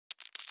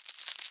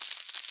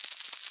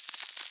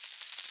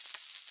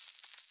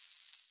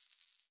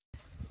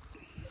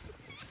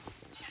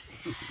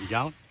Is he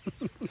going?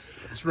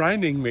 It's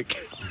raining, Mick.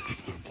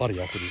 Bloody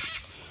off it is.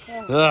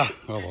 Oh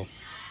well.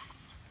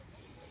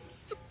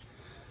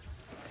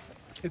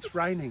 It's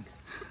raining.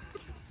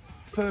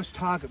 First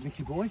target,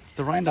 Mickey boy.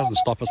 The rain doesn't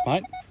stop us,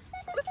 mate.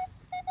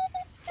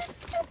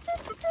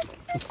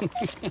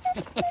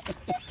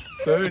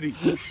 30.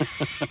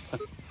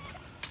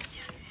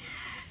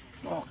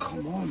 Oh,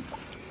 come on.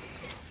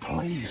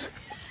 Please.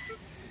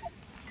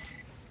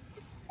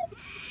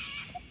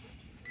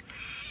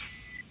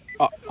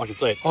 Oh, I can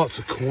see it. Oh, it's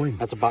a coin.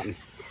 That's a button.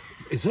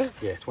 Is it?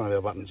 Yeah, it's one of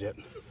our buttons yet.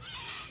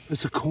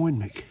 It's a coin,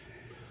 Mick.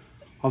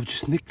 I've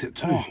just nicked it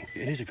too. Oh,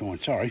 it is a coin,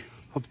 sorry.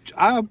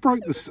 I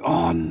broke this.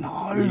 Oh,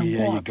 no.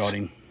 Yeah, what? you got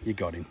him. You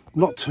got him.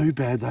 Not too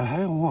bad, though,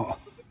 hey, or what?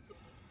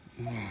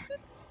 Oh,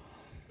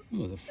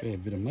 there's a fair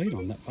bit of meat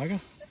on that bugger.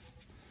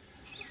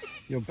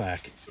 You're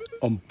back.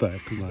 I'm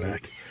back, He's mate.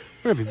 back.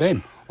 Where have you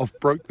been? I've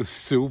broke the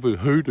silver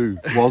hoodoo,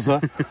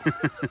 wazza.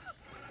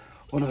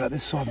 What about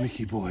this side,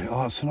 Mickey boy?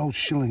 Oh, it's an old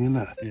shilling, isn't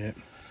it? Yeah.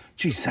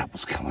 Geez, that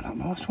was coming up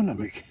nice, wasn't it,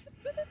 Mick?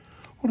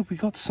 What have we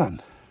got,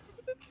 son?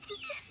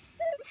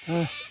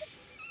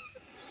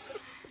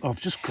 I've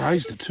just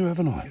grazed it too,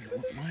 haven't I? Is it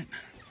what, mate?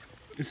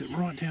 Is it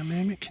right down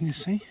there, Mick? Can you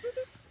see?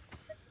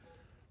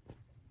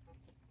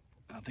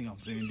 I think I'm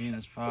zoomed in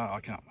as far. I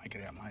can't make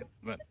it out, mate.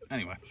 But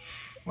anyway,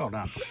 well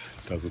done.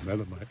 Doesn't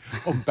matter, mate.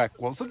 I'm back,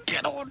 Wazza.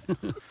 Get on!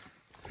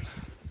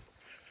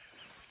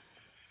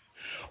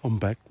 I'm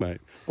back,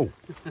 mate. Oh,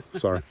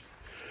 sorry.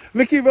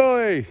 Mickey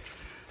boy!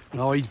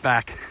 Oh, he's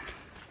back.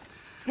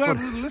 You want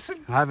to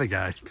listen? Have a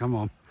go. Come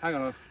on. Hang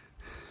on.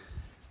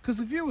 Because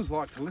the viewers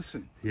like to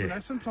listen. Yeah. You know,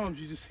 sometimes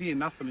you just hear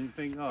nothing and you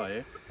think, oh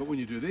yeah. But when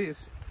you do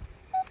this,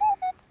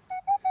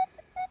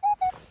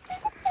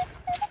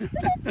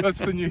 that's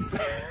the new thing.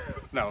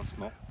 No, it's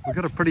not. We've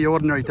got a pretty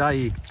ordinary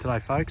day today,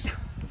 folks.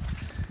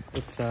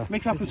 It's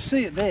Mick, I can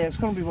see it there. It's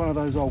going to be one of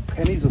those old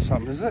pennies or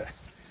something, is it?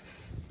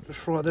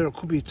 Just right there. It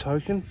could be a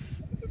token.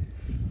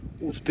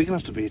 Oh, it's big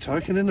enough to be a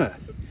token, isn't it?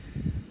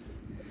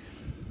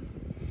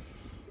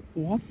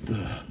 What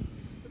the?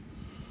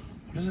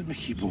 What is it,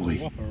 Mickey boy?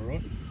 whopper, all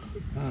right?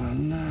 Oh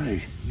no.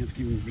 You have to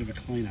give him a bit of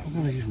a clean up. I'm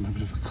going to give him a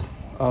bit of a...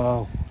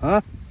 Oh,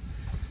 huh?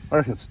 I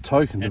reckon it's a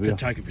token. It's a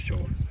token for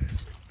sure.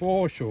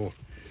 For sure.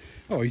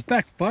 Oh, he's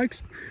back,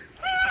 folks.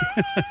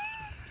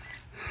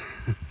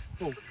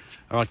 Oh.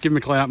 All right, give him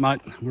a clean up,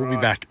 mate. We'll be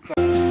back.